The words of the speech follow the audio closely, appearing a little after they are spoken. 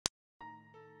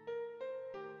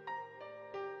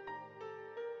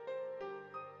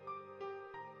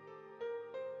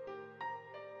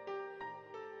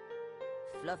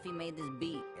Fluffy made this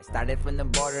beat. It started from the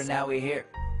border, now we're here.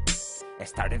 It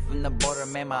started from the border,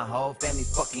 man, my whole family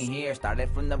fucking here. Started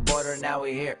from the border, now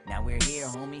we're here. Now we're here,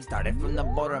 homie. Started from the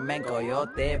border, man,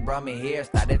 Coyote brought me here.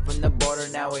 Started from the border,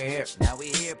 now we're here. Now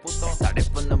we're here, puto. Started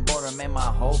from the border, man, my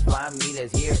whole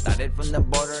familia's here. Started from the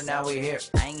border, now we're here.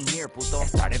 I ain't here, puto.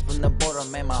 Started from the border,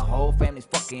 man, my whole family's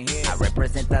fucking here. I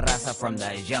represent the raza from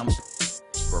the jump.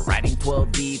 We're riding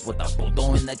 12 deep with a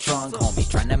puto in the trunk, homie.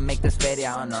 Trying to make this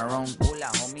feria on our own. Hula,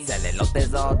 homie. Sell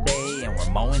elotes all day and we're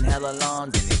mowing hella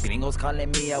lawns. And these gringos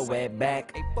calling me a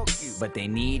wetback. Hey, fuck you. But they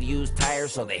need used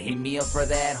tires, so they hit me up for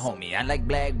that, homie. I like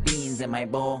black beans in my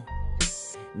bowl.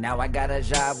 Now I got a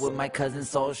job with my cousin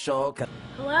Social.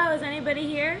 Hello, is anybody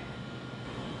here?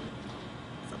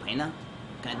 What's up, Jaina?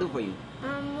 What can I do for you?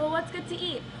 Well, what's good to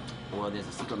eat? Well, there's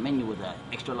a secret menu with an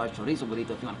extra large chorizo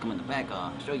burrito. If you want to come in the back,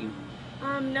 I'll show you.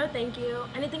 No thank you.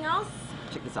 Anything else?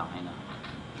 Check this out, Jaina.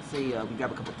 Say we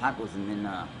grab a couple tacos and then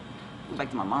go back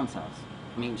to my mom's house.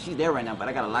 I mean, she's there right now, but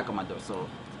I got a lock on my door, so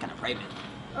it's kind of private.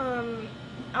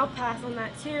 I'll pass on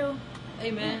that too.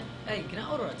 Hey man, hey, can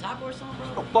I order a taco or something,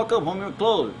 bro? Oh, fuck up, homie, we're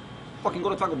closed. Fucking go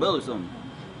to Taco Bell or something.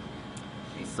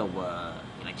 Hey, so,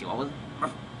 you like chihuahuas? No,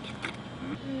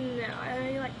 I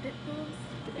only like pit bulls.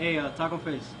 Hey, taco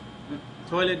face.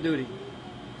 Toilet duty.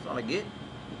 That's all I get?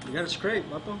 You gotta scrape,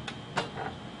 vato.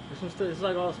 This one's still, it's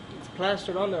like all, it's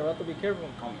plastered on there, vato, be careful.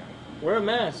 Call me, Wear a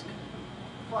mask.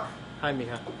 fuck. Hi,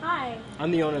 mija. Hi. I'm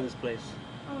the owner of this place.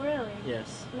 Oh, really?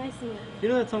 Yes. Nice to meet you. You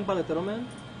know that song Paletero Man?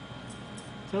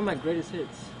 It's one of my greatest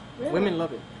hits. Really? Women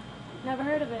love it. Never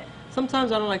heard of it.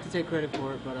 Sometimes I don't like to take credit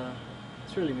for it, but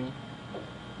it's really me.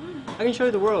 I can show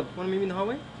you the world. Want to meet me in the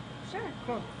hallway? Sure.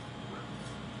 Come on.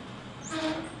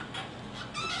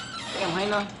 Damn,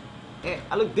 Jaina. Hey,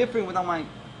 I look different without my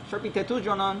Sharpie tattoos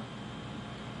drawn on.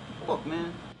 Fuck,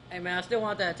 man. Hey man, I still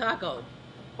want that taco.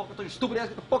 Fuck, I thought you stupid ass.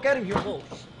 Get the fuck out of here. Oh,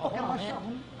 Fuck out of my man. shop,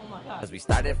 homie. Oh my god. Cause we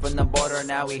started from the border,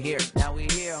 now we here. Now we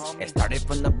here, homie. It started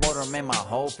from the border, man, my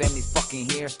whole family's fucking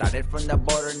here. Started from the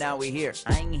border, now we here.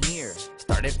 I ain't here.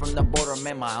 Started from the border,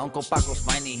 man, my Uncle Paco's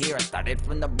finally here. I started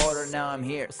from the border, now I'm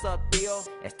here. What's up, Theo?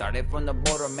 It started from the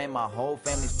border, man, my whole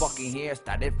family's fucking here.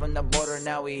 Started from the border,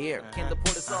 now we here. Can't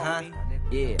deport us all, homie.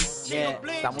 Yeah,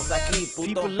 estamos aquí, puto.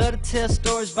 People love to tell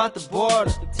stories about the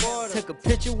border. Took a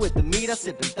picture with the meat, I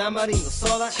sipping tamarindo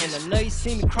soda, and I know you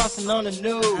see me crossing on the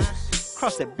news.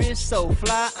 Cross that bitch so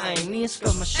fly, I ain't even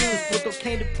scuff my shoes. Puto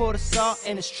came to Port of Salt,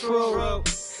 and it's true.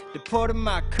 Deported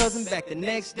my cousin back the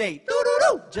next day.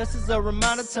 Just as a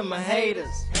reminder to my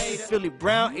haters. Philly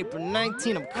Brown, April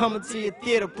 19, I'm coming to your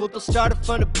theater. Puto started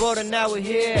from the border, now we're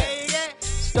here.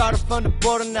 Started from the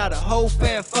border, now the whole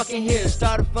fam fucking here.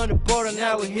 Started from the border,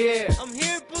 now we're here. I'm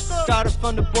here, puto. Started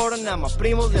from the border, now my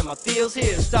primos and my tios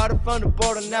here. Started from the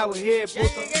border, now we're here, puto.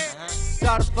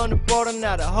 Started from the border,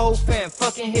 now the whole fam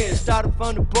fucking here. Started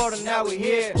from the border, now we're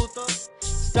here.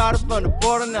 Started from the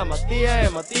border, now my tia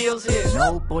and my tios here.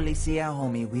 No policia,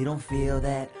 homie, we don't feel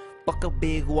that. Fuck a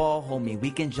big wall, homie,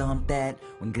 we can jump that.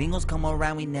 When gringos come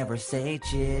around, we never say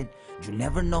shit. You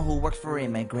never know who works for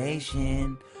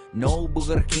immigration. No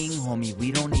Burger King, homie,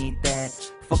 we don't eat that.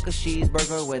 Fuck a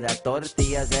cheeseburger where that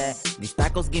tortillas at. These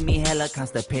tacos give me hella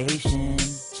constipation.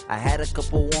 I had a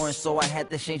couple warrants, so I had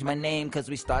to change my name. Cause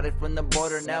we started from the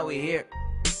border, now we here.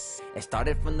 It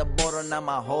started from the border, now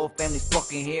my whole family's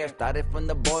fucking here. Started from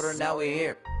the border, now we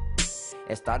here.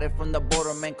 It started from the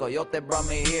border, man, Coyote brought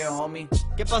me here, homie.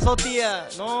 ¿Qué pasó, tía?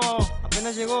 No,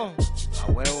 apenas llegó.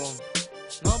 A huevo.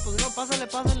 No, pues no, pásale,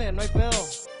 pásale, no hay pedo.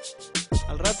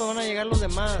 Al rato van a llegar los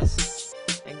demás.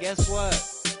 And guess what?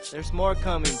 There's more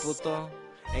coming, puto.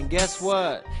 And guess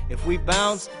what? If we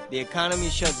bounce, the economy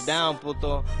shuts down,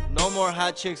 puto. No more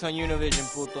hot chicks on Univision,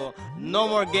 puto. No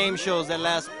more game shows that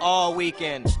last all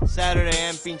weekend. Saturday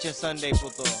and pinche Sunday,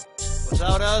 puto.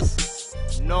 Without us,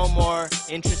 no more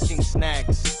interesting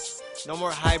snacks. No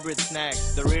more hybrid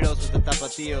snacks. Doritos with the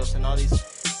Tapatíos and all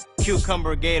these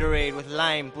cucumber Gatorade with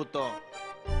lime, puto.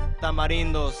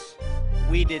 Tamarindos.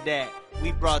 We did that.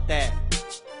 We brought that.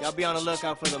 Y'all be on the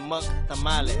lookout for the muck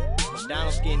tamale.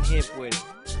 McDonald's getting hip with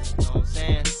it. You know what I'm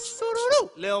saying?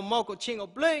 Lil Moco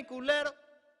Chingo Bling, culero.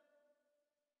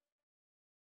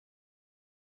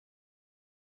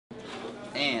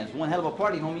 Man, it's one hell of a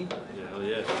party, homie. Yeah, hell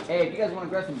yeah. Hey, if you guys want to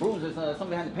grab some brews, there's something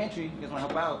behind the pantry. You guys want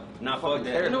to help out? Nah, Fucking fuck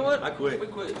that. therapy. You know what? I quit. We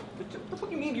quit. What the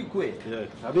fuck you mean you quit? Yeah.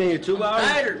 I've been here 2 hours.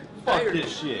 Tired. Fuck Tired.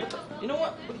 this shit. You know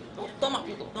what? Toma,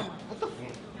 puto, toma. What the fuck?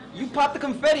 You popped the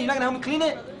confetti. You're not gonna help me clean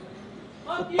it?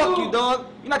 Well, fuck you, dog.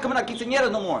 You're not coming out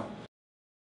quinceañeras no more.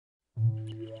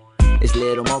 It's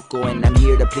Little Moco and I'm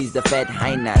here to please the fat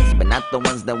hyenas, but not the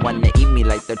ones that wanna eat me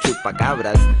like they're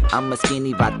chupacabras. I'm a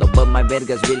skinny vato, but my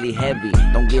verga's really heavy.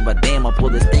 Don't give a damn, I'll pull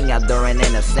this thing out during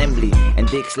an assembly and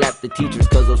dick slap the teachers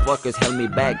cause those fuckers held me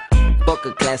back. Fuck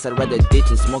a class, I'd rather ditch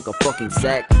and smoke a fucking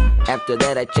sack. After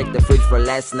that I check the fridge for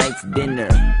last night's dinner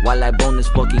while I bone this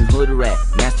fucking hood rat,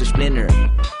 Master Splinter.